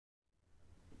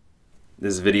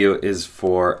This video is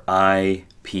for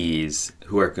IPs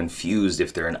who are confused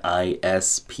if they're an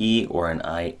ISP or an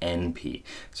INP.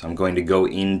 So I'm going to go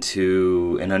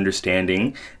into an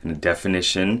understanding and a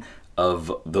definition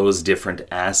of those different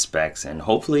aspects, and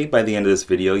hopefully by the end of this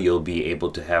video you'll be able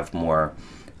to have more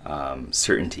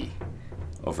certainty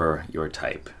over your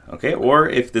type. Okay, or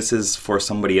if this is for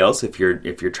somebody else, if you're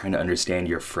trying to understand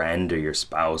your friend or your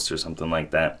spouse or something like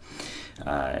that,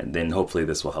 then hopefully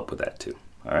this will help with that too.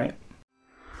 All right.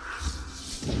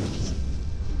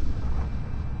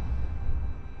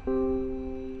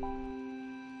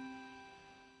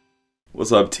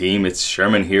 What's up, team? It's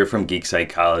Sherman here from Geek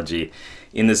Psychology.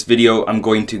 In this video, I'm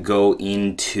going to go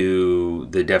into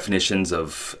the definitions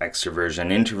of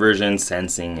extroversion, introversion,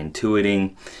 sensing,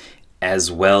 intuiting,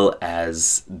 as well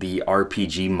as the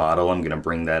RPG model. I'm going to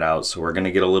bring that out, so we're going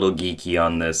to get a little geeky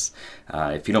on this.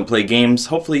 If you don't play games,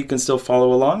 hopefully you can still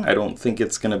follow along. I don't think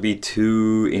it's going to be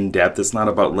too in-depth. It's not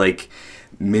about like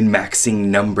min-maxing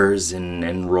numbers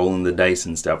and rolling the dice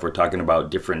and stuff. We're talking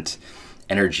about different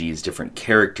energies, different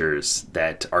characters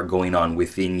that are going on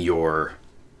within your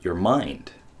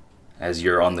mind as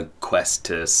you're on the quest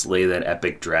to slay that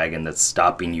epic dragon that's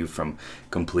stopping you from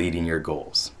completing your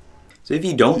goals. So if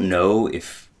you don't know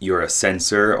if you're a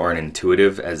sensor or an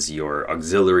intuitive as your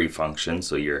auxiliary function,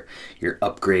 so your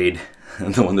upgrade,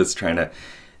 the one that's trying to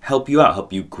help you out,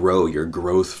 help you grow, your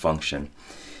growth function,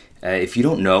 if you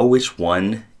don't know which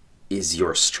one is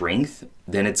your strength,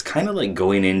 then it's kind of like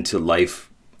going into life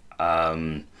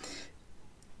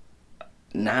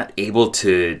not able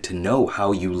to know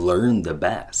how you learn the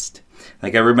best.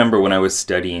 Like I remember when I was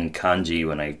studying kanji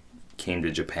when I came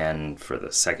to Japan for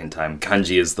the second time.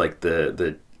 Kanji is like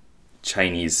the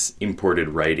Chinese imported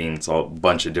writing. It's all a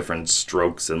bunch of different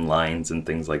strokes and lines and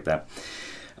things like that.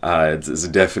 It's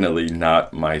definitely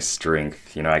not my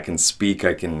strength. You know, I can speak,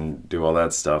 I can do all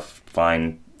that stuff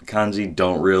fine. Kanji,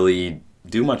 don't really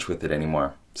do much with it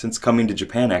anymore. Since coming to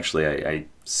Japan, actually, I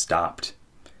stopped.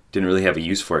 Didn't really have a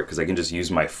use for it because I can just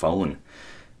use my phone.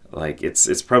 Like it's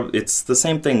the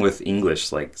same thing with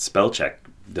English. Like spell check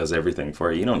does everything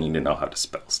for you. You don't need to know how to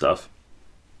spell stuff.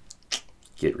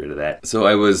 Get rid of that. So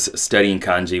I was studying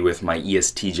kanji with my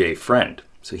ESTJ friend.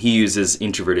 So he uses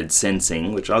introverted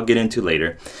sensing, which I'll get into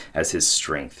later, as his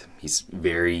strength. He's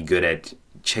very good at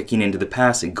checking into the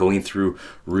past and going through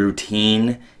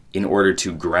routine in order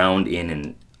to ground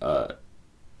in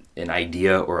an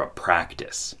idea or a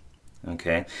practice.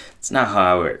 Okay, it's not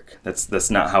how I work. That's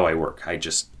not how I work. I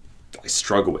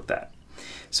struggle with that.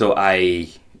 So I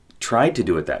tried to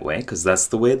do it that way because that's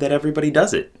the way that everybody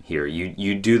does it here.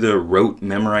 You do the rote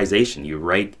memorization. You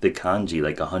write the kanji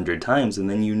like 100 times and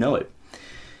then you know it.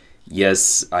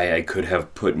 Yes, I could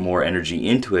have put more energy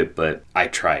into it, but I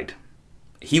tried.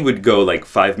 He would go like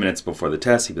 5 minutes before the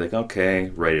test. He'd be like, okay,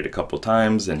 write it a couple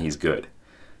times and he's good.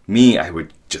 Me, I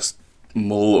would just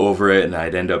mull over it and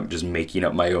I'd end up just making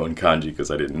up my own kanji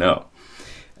because I didn't know.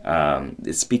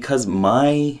 It's because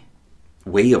my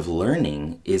way of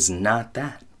learning is not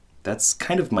that. That's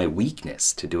kind of my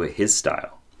weakness, to do it his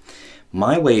style.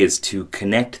 My way is to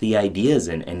connect the ideas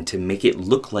and to make it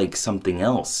look like something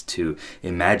else, to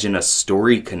imagine a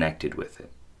story connected with it.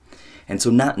 And so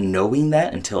not knowing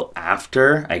that until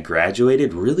after I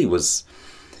graduated really was,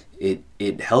 it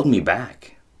held me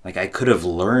back. Like I could have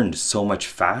learned so much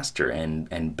faster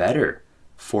and better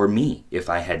for me if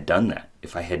I had done that,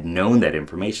 if I had known that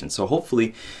information. So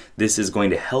hopefully this is going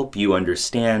to help you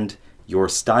understand your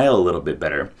style a little bit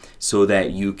better so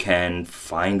that you can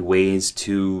find ways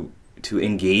to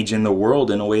engage in the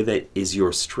world in a way that is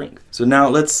your strength. So now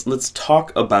let's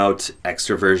talk about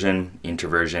extroversion,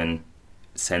 introversion,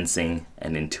 sensing,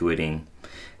 and intuiting,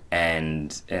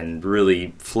 and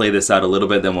really flay this out a little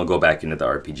bit, then we'll go back into the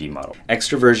RPG model.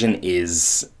 Extroversion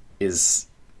is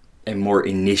a more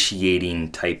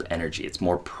initiating type energy. It's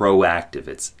more proactive.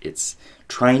 It's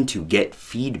trying to get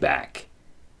feedback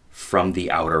from the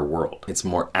outer world. It's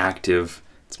more active,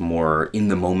 it's more in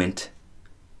the moment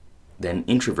than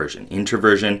introversion.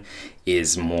 Introversion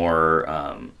is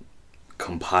more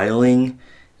compiling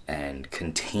and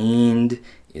contained.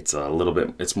 It's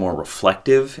it's more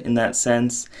reflective in that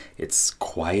sense. It's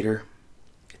quieter.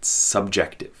 It's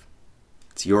subjective.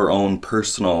 It's your own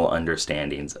personal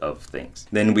understandings of things.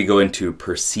 Then we go into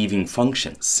perceiving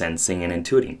functions, sensing and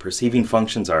intuiting. Perceiving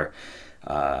functions are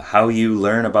how you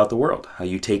learn about the world, how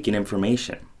you take in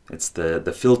information. It's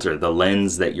the filter, the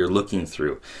lens that you're looking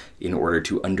through in order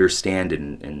to understand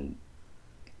and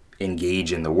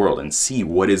engage in the world and see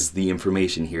what is the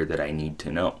information here that I need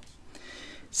to know.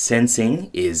 Sensing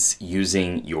is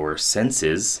using your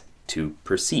senses to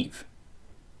perceive.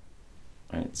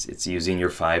 right? It's using your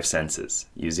five senses,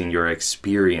 using your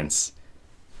experience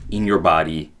in your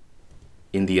body,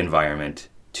 in the environment,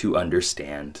 to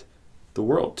understand the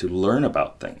world, to learn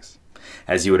about things.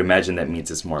 As you would imagine, that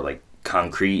means it's more like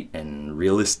concrete and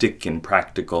realistic and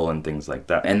practical and things like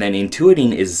that. And then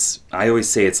intuiting is, I always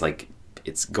say, it's like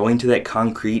it's going to that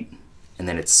concrete and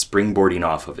then it's springboarding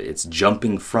off of it. It's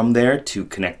jumping from there to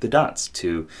connect the dots,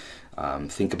 to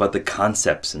think about the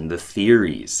concepts and the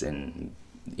theories and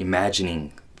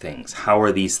imagining things. How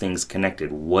are these things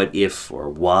connected? What if or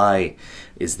why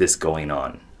is this going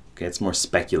on? Okay, it's more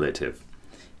speculative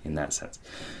in that sense.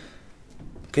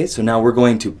 Okay, so now we're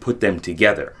going to put them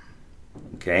together.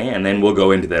 Okay, and then we'll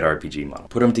go into that RPG model.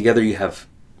 Put them together, you have,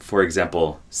 for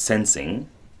example, sensing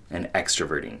and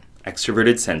extroverting.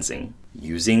 Extroverted sensing,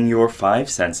 using your five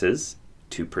senses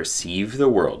to perceive the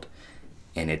world.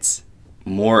 And it's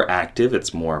more active,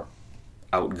 it's more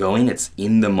outgoing, it's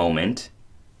in the moment.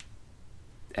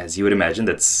 As you would imagine,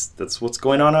 that's what's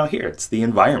going on out here. It's the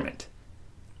environment.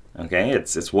 Okay,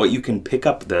 it's what you can pick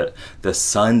up, the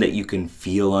sun that you can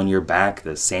feel on your back,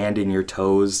 the sand in your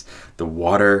toes, the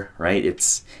water, right?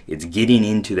 It's getting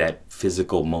into that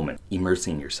physical moment,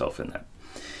 immersing yourself in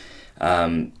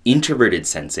that. Introverted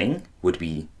sensing would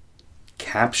be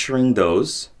capturing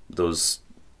those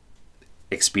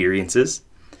experiences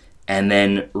and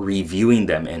then reviewing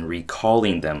them and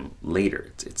recalling them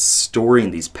later. It's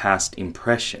storing these past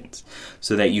impressions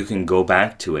so that you can go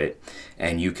back to it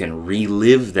and you can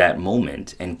relive that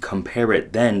moment and compare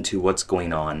it then to what's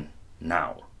going on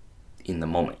now in the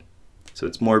moment. So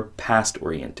it's more past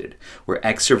oriented, where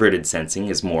extroverted sensing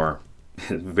is more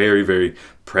very, very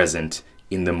present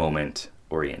in the moment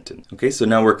oriented. Okay, so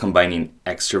now we're combining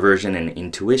extroversion and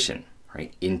intuition.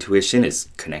 Right? Intuition is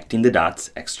connecting the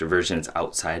dots. Extroversion is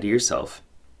outside of yourself.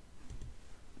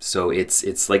 So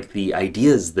it's like the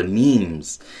ideas, the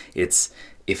memes. It's,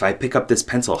 if I pick up this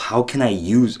pencil, how can I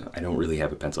use, I don't really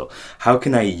have a pencil, how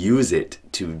can I use it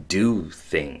to do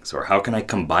things? Or how can I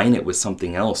combine it with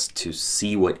something else to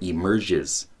see what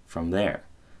emerges from there?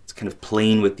 It's kind of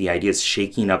playing with the ideas,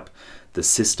 shaking up the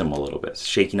system a little bit,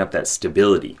 shaking up that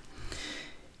stability.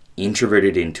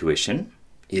 Introverted intuition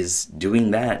is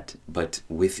doing that, but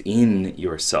within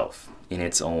yourself in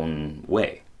its own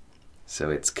way. So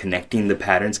it's connecting the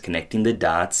patterns, connecting the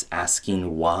dots,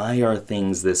 asking why are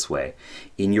things this way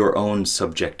in your own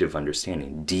subjective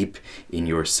understanding, deep in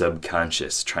your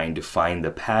subconscious, trying to find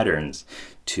the patterns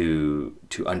to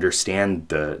understand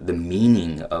the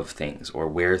meaning of things or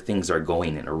where things are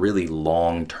going in a really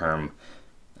long-term,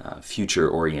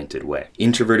 future-oriented way.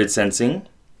 Introverted sensing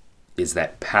is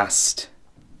that past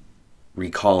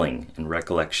recalling and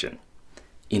recollection.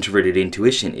 Introverted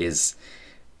intuition is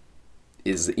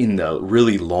in the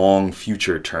really long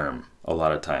future term a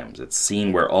lot of times. It's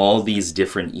seeing where all these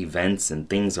different events and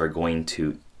things are going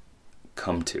to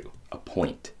come to a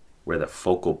point, where the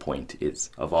focal point is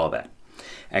of all that.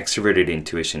 Extroverted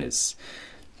intuition is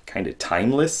kind of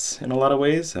timeless in a lot of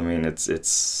ways. I mean,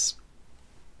 it's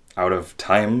out of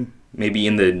time, maybe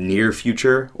in the near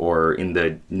future or in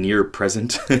the near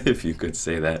present, if you could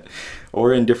say that,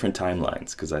 or in different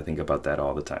timelines, because I think about that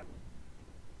all the time.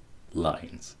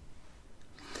 Lines.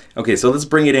 Okay, so let's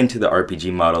bring it into the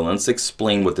RPG model and let's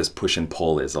explain what this push and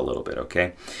pull is a little bit,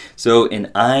 okay? So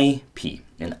an INP,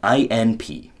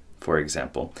 for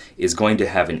example, is going to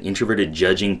have an introverted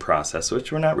judging process,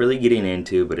 which we're not really getting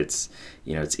into, but it's,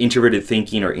 it's introverted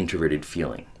thinking or introverted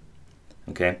feeling.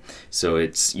 Okay, so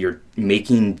you're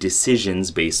making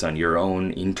decisions based on your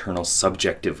own internal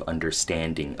subjective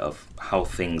understanding of how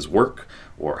things work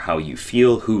or how you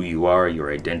feel, who you are,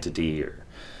 your identity, or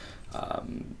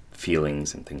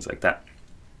feelings and things like that.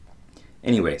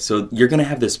 Anyway, so you're going to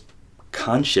have this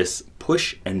conscious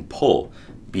push and pull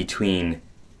between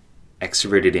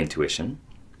extroverted intuition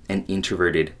and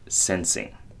introverted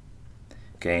sensing.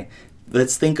 Okay,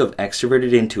 let's think of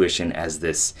extroverted intuition as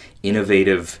this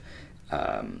innovative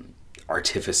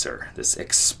artificer, this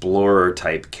explorer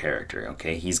type character.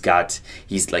 Okay, he's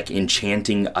like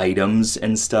enchanting items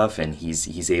and stuff, and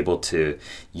he's able to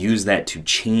use that to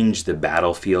change the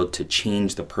battlefield, to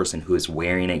change the person who is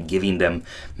wearing it, giving them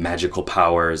magical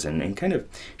powers and kind of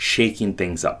shaking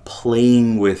things up,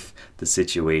 playing with the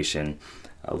situation,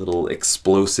 a little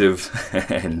explosive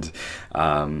and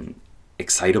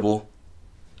excitable,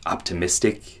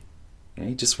 optimistic.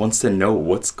 He just wants to know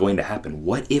what's going to happen.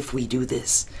 What if we do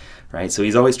this? Right? So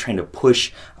he's always trying to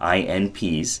push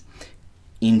INPs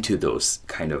into those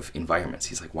kind of environments.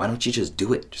 He's like, why don't you just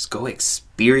do it? Just go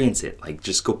experience it. Like,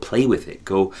 just go play with it.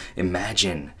 Go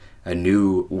imagine a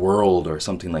new world or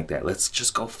something like that. Let's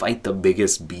just go fight the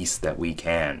biggest beast that we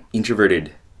can.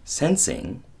 Introverted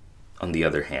sensing, on the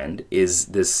other hand, is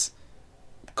this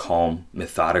calm,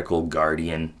 methodical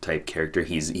guardian type character.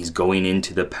 He's going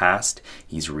into the past.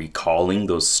 He's recalling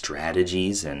those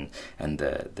strategies and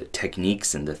the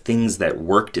techniques and the things that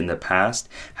worked in the past,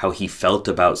 how he felt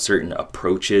about certain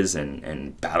approaches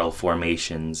and battle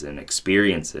formations and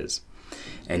experiences,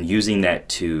 and using that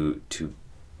to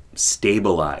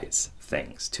stabilize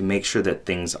things, to make sure that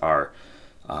things are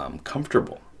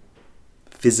comfortable,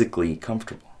 physically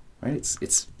comfortable, right?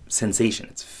 It's sensation,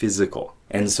 it's physical.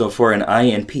 And so for an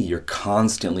INP, you're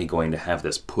constantly going to have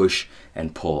this push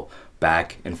and pull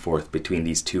back and forth between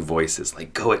these two voices,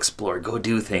 like go explore, go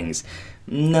do things.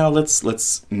 No,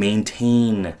 let's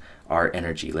maintain our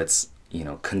energy. Let's,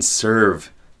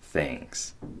 conserve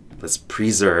things. Let's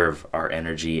preserve our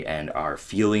energy and our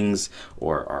feelings,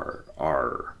 or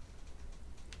our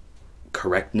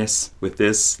correctness with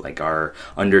this, like our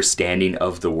understanding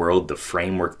of the world, the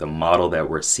framework, the model that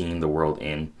we're seeing the world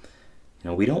in.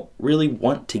 We don't really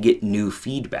want to get new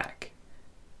feedback.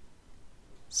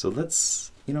 So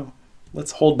let's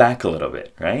hold back a little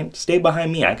bit, right? Stay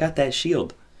behind me. I got that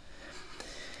shield.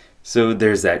 So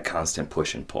there's that constant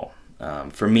push and pull.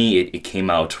 For me, it came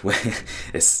out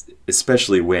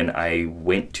especially when I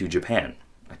went to Japan.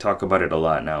 I talk about it a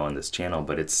lot now on this channel,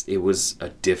 but it was a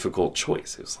difficult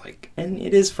choice. It was like, and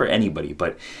it is for anybody,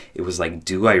 but it was like,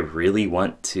 do I really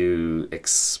want to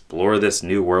explore this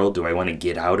new world? Do I want to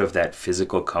get out of that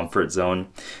physical comfort zone?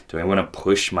 Do I want to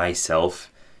push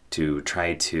myself to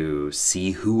try to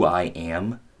see who I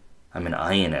am? I'm an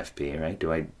INFP, right?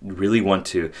 Do I really want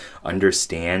to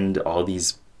understand all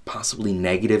these possibly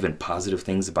negative and positive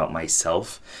things about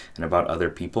myself and about other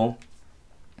people?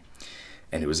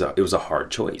 And it was a hard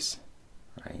choice,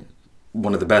 right?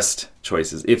 One of the best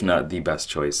choices, if not the best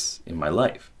choice in my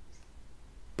life.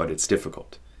 But it's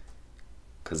difficult.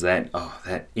 Because that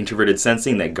introverted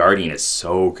sensing, that guardian is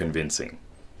so convincing.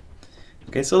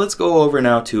 Okay, so let's go over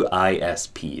now to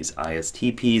ISPs,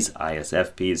 ISTPs,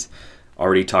 ISFPs.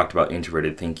 Already talked about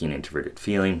introverted thinking, introverted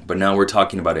feeling, but now we're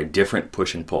talking about a different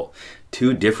push and pull.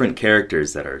 Two different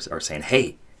characters that are saying,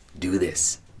 hey, do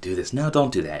this. Do this. No,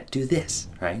 don't do that. Do this,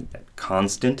 right? That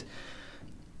constant,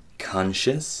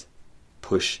 conscious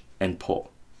push and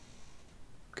pull.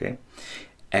 Okay?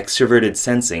 Extroverted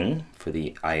sensing for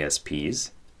the ISPs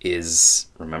is,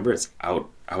 remember, it's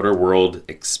outer world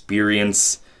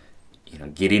experience,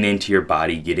 getting into your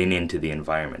body, getting into the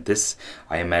environment. This,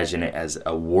 I imagine it as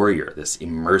a warrior, this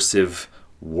immersive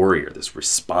warrior, this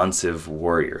responsive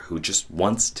warrior who just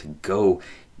wants to go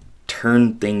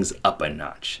turn things up a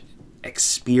notch,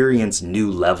 experience new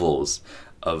levels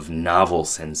of novel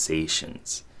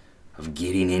sensations, of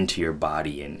getting into your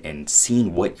body and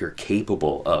seeing what you're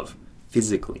capable of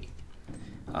physically,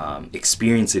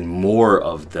 experiencing more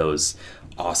of those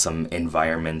awesome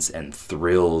environments and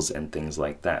thrills and things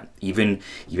like that. Even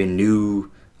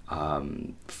new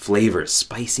flavors,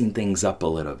 spicing things up a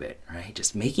little bit, right?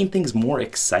 Just making things more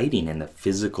exciting in the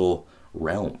physical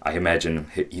realm. I imagine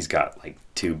he's got like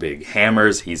two big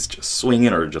hammers, he's just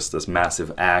swinging, or just this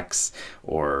massive axe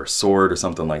or sword or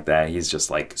something like that. He's just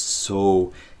like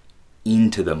so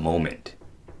into the moment.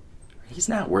 He's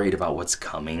not worried about what's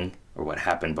coming or what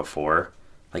happened before.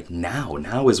 Like now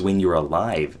is when you're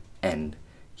alive, and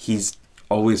he's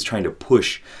always trying to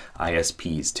push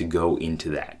ISPs to go into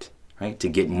that, right? To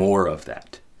get more of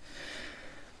that.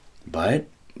 But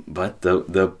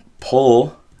the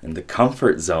pull and the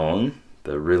comfort zone,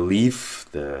 the relief,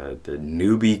 the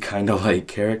newbie kind of like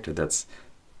character that's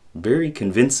very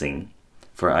convincing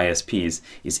for ISPs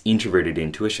is introverted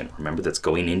intuition. Remember, that's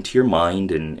going into your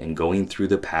mind and going through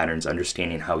the patterns,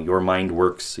 understanding how your mind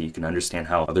works so you can understand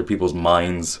how other people's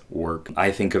minds work.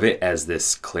 I think of it as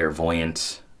this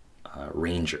clairvoyant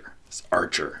ranger, this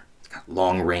archer. He's got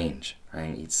long range,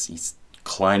 right? He's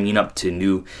climbing up to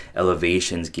new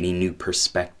elevations, getting new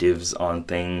perspectives on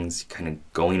things, kind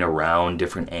of going around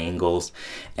different angles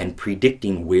and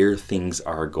predicting where things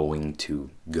are going to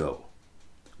go,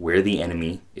 where the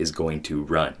enemy is going to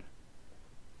run,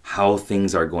 how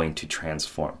things are going to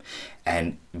transform,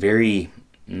 and very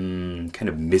kind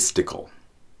of mystical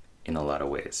in a lot of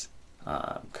ways,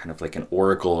 kind of like an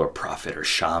oracle or prophet or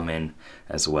shaman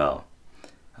as well,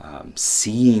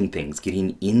 seeing things,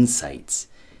 getting insights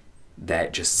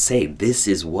that just say, this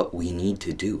is what we need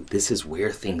to do. This is where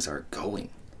things are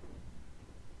going.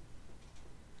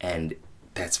 And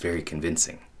that's very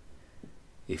convincing.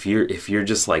 If you're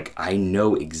just like, I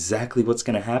know exactly what's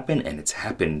going to happen, and it's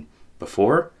happened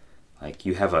before, like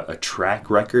you have a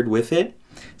track record with it,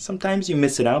 sometimes you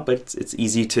miss it out, but it's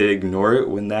easy to ignore it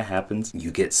when that happens. You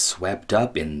get swept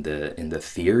up in the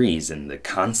theories and the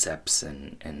concepts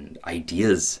and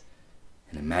ideas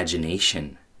and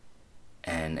imagination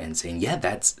and saying, yeah,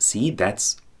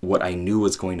 that's what I knew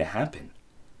was going to happen.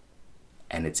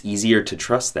 And it's easier to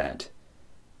trust that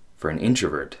for an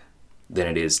introvert than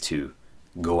it is to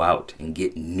go out and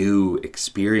get new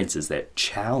experiences that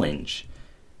challenge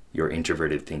your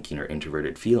introverted thinking or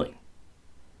introverted feeling.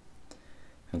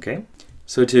 Okay?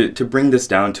 So to bring this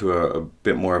down to a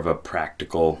bit more of a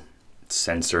practical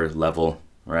sensor level,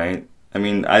 right? I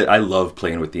mean, I love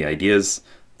playing with the ideas.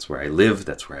 That's where I live.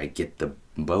 That's where I get the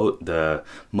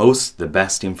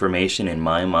best information in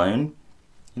my mind.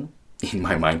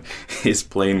 Is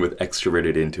playing with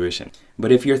extroverted intuition.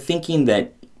 But if you're thinking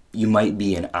that you might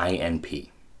be an INP,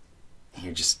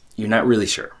 you're not really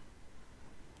sure.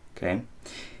 Okay?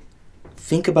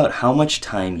 Think about how much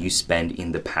time you spend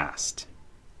in the past.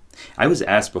 I was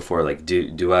asked before, like,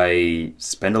 do I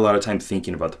spend a lot of time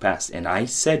thinking about the past? And I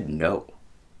said no.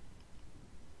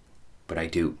 But I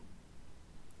do,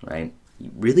 right?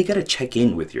 You really got to check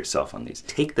in with yourself on these.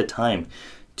 Take the time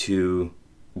to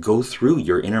go through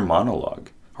your inner monologue.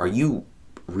 Are you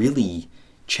really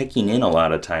checking in a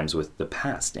lot of times with the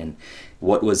past and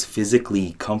what was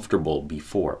physically comfortable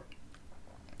before?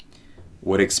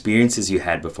 What experiences you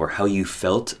had before, how you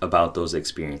felt about those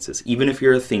experiences. Even if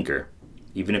you're a thinker,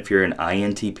 even if you're an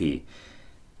INTP,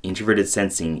 introverted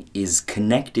sensing is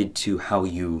connected to how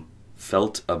you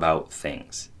felt about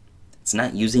things. It's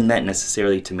not using that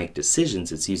necessarily to make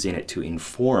decisions, it's using it to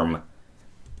inform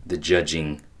the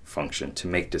judging function, to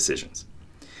make decisions.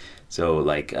 So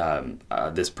like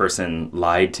this person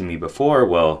lied to me before.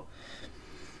 Well,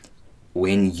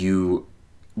 when you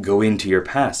go into your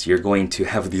past, you're going to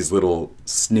have these little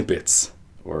snippets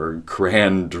or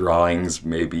crayon drawings,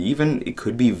 maybe even it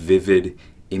could be vivid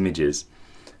images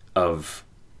of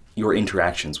your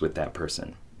interactions with that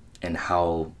person and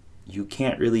how you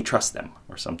can't really trust them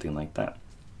or something like that.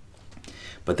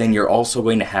 But then you're also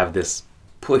going to have this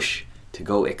push to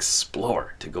go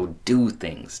explore, to go do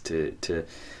things, to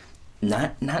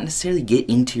not necessarily get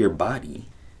into your body.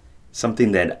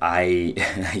 Something that I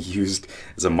used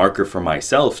as a marker for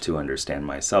myself to understand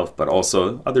myself, but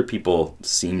also other people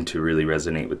seem to really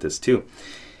resonate with this too.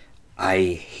 I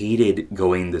hated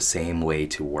going the same way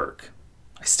to work.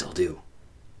 I still do.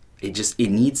 It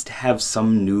needs to have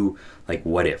some new, like,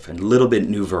 what if, and a little bit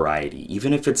new variety.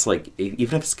 Even if it's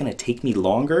going to take me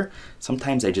longer,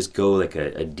 sometimes I just go like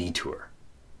a detour.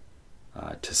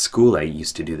 To school, I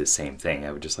used to do the same thing.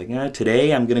 I would just like,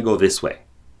 today I'm going to go this way.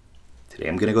 Today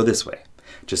I'm going to go this way.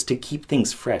 Just to keep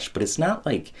things fresh. But it's not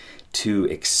like to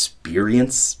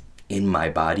experience in my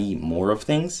body more of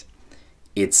things.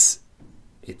 It's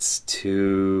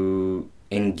to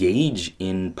engage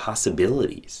in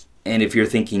possibilities. And if you're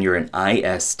thinking you're an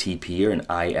ISTP or an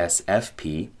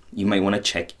ISFP, you might want to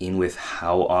check in with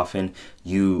how often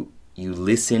you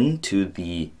listen to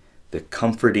the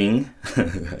comforting,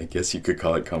 I guess you could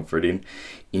call it comforting,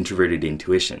 introverted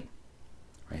intuition,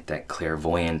 right? That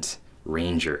clairvoyant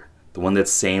ranger, the one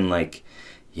that's saying like,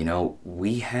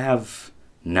 we have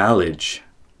knowledge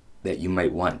that you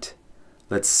might want.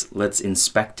 Let's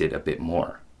inspect it a bit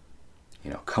more.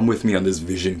 Come with me on this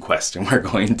vision quest and we're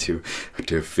going to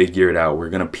figure it out. We're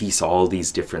going to piece all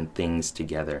these different things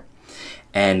together.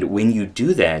 And when you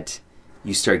do that,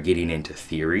 you start getting into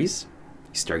theories.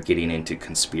 You start getting into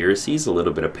conspiracies, a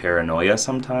little bit of paranoia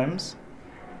sometimes.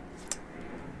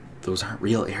 Those aren't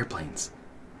real airplanes.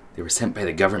 They were sent by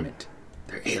the government.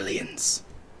 They're aliens.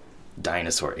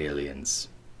 Dinosaur aliens.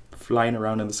 Flying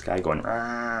around in the sky going,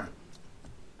 "Rah."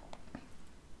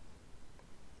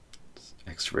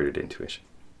 Extroverted intuition.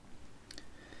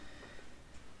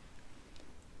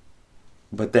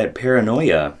 But that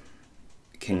paranoia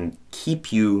can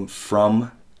keep you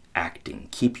from acting,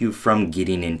 keep you from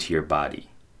getting into your body,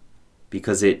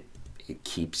 because it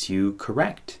keeps you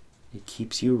correct. It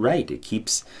keeps you right. It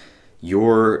keeps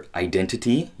your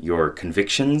identity, your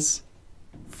convictions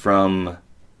from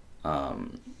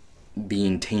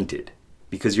being tainted,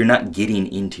 because you're not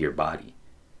getting into your body,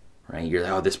 right? You're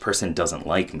like, oh, this person doesn't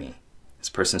like me. This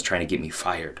person's trying to get me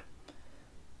fired.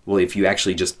 Well, if you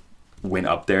actually just went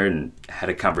up there and had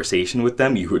a conversation with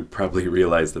them, you would probably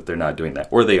realize that they're not doing that.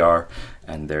 Or they are,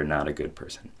 and they're not a good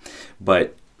person.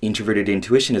 But introverted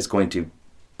intuition is going to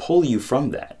pull you from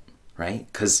that, right?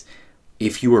 Because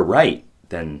if you were right,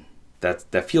 then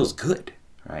that feels good,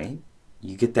 right?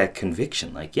 You get that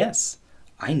conviction, like, yes,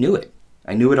 I knew it.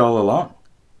 I knew it all along.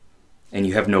 And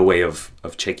you have no way of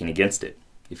checking against it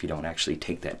if you don't actually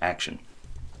take that action.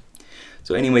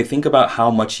 So anyway, think about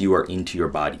how much you are into your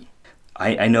body.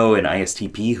 I know an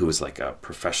ISTP who was like a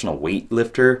professional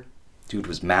weightlifter. Dude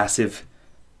was massive,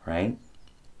 right?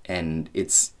 And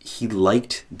he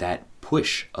liked that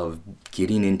push of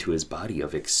getting into his body,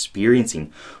 of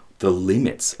experiencing the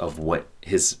limits of what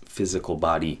his physical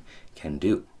body can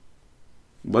do.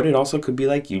 But it also could be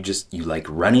like you like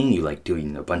running, you like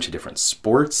doing a bunch of different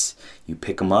sports, you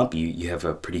pick them up, you have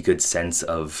a pretty good sense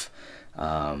of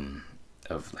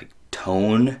like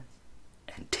tone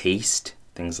and taste,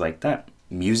 things like that.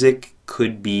 Music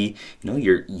could be,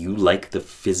 you like the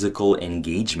physical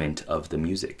engagement of the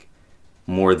music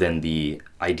more than the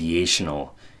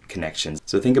ideational connections.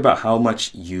 So think about how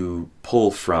much you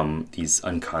pull from these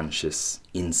unconscious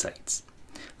insights.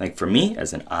 Like for me,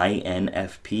 as an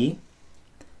INFP,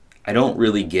 I don't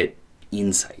really get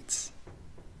insights.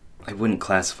 I wouldn't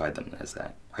classify them as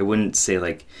that. I wouldn't say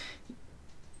like,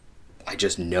 I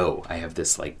just know. I have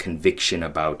this like conviction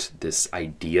about this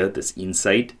idea, this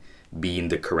insight being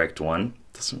the correct one.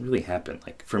 It doesn't really happen.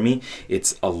 Like for me,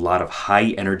 it's a lot of high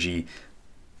energy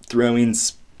throwing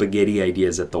spaghetti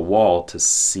ideas at the wall to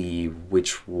see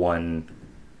which one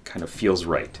kind of feels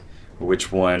right, or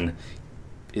which one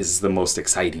is the most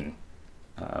exciting.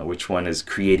 Which one is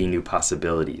creating new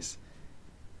possibilities.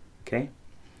 Okay?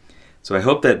 So I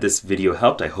hope that this video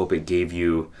helped. I hope it gave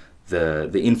you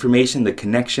the information, the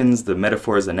connections, the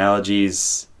metaphors,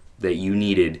 analogies that you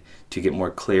needed to get more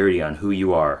clarity on who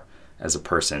you are as a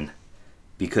person.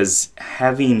 Because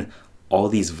having all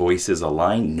these voices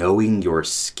align, knowing your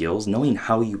skills, knowing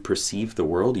how you perceive the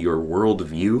world, your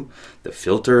worldview, the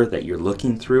filter that you're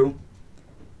looking through,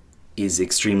 is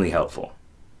extremely helpful.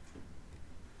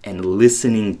 And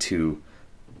listening to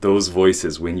those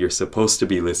voices when you're supposed to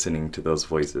be listening to those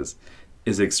voices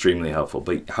is extremely helpful.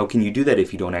 But how can you do that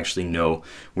if you don't actually know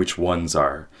which ones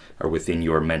are within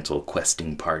your mental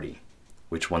questing party?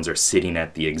 Which ones are sitting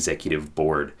at the executive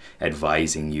board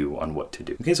advising you on what to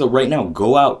do? Okay, so right now,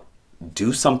 go out,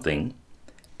 do something,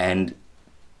 and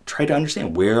try to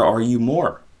understand, where are you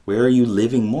more? Where are you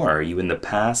living more? Are you in the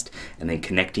past and then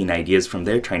connecting ideas from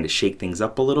there, trying to shake things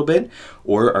up a little bit?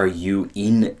 Or are you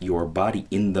in your body,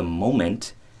 in the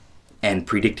moment, and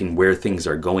predicting where things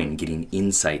are going, getting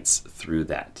insights through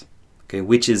that? Okay,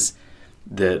 which is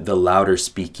the louder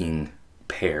speaking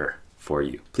pair for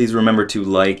you. Please remember to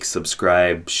like,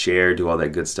 subscribe, share, do all that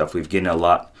good stuff. We've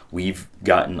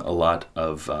gotten a lot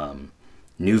of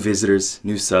new visitors,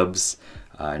 new subs,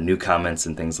 new comments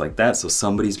and things like that. So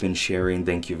somebody's been sharing.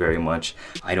 Thank you very much.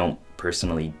 I don't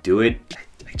personally do it.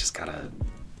 I just got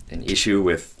an issue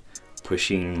with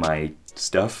pushing my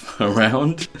stuff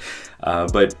around.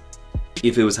 But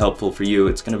if it was helpful for you,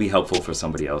 it's going to be helpful for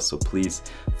somebody else. So please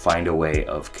find a way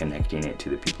of connecting it to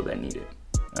the people that need it.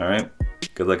 All right.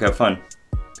 Good luck. Have fun.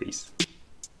 Peace.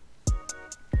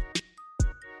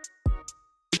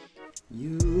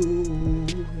 You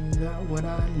got what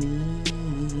I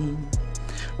need.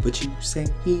 But you say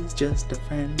he's just a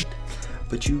friend.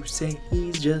 But you say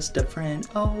he's just a friend.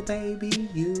 Oh baby,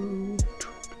 you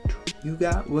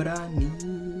got what I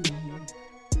need.